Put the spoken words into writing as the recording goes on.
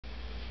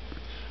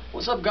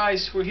What's up,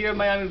 guys? We're here at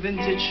Miami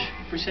Vintage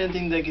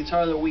presenting the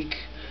guitar of the week,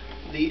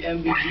 the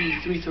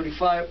MVG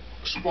ES335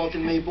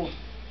 spalted maple.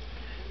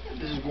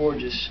 This is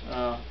gorgeous.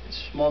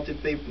 It's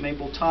malted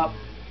maple top,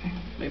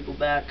 maple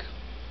back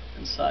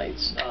and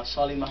sides,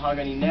 solid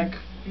mahogany neck,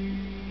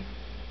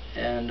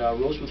 and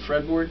rosewood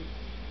fretboard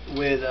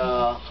with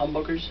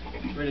humbuckers.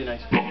 It's really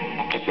nice.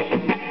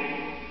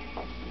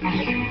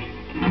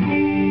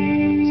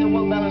 It's a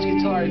well-balanced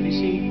guitar. If you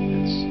see,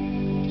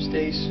 it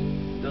stays,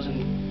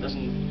 doesn't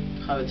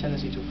have a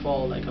tendency to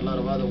fall like a lot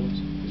of other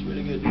ones. It's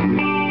really good.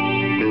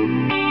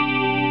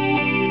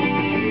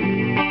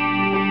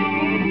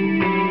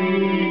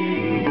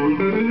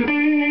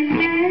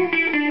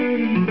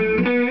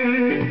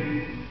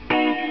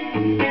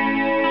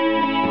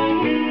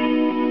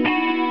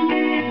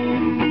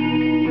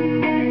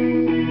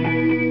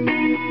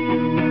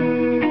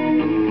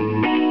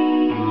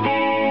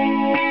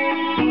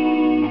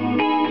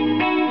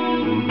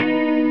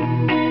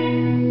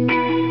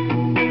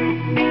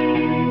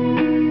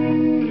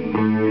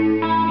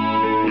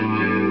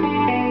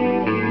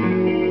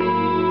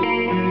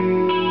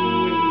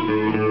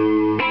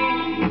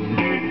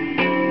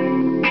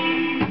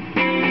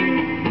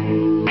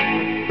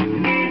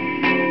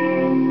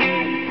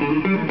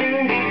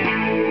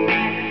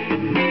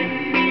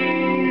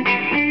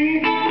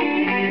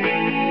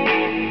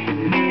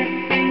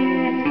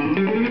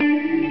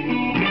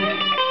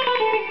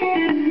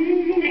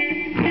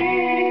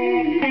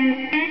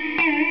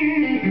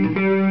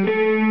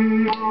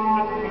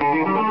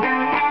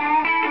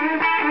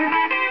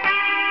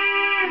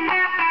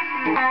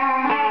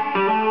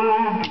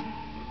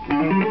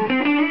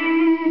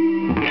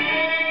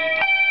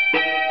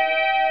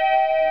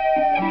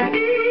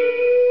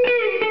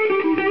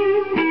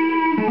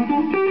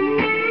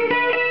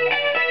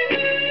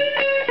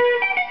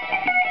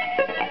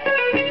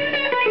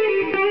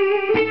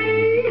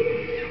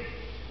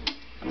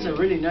 Has a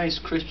really nice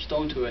crisp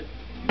tone to it.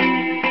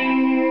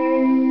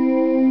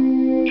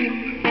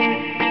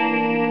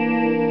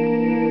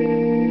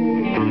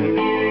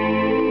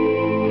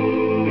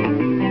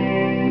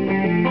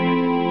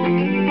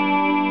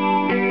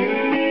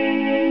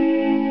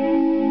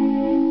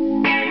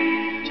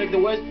 Check the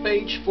web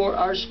page for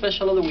our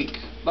special of the week.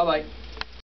 Bye bye.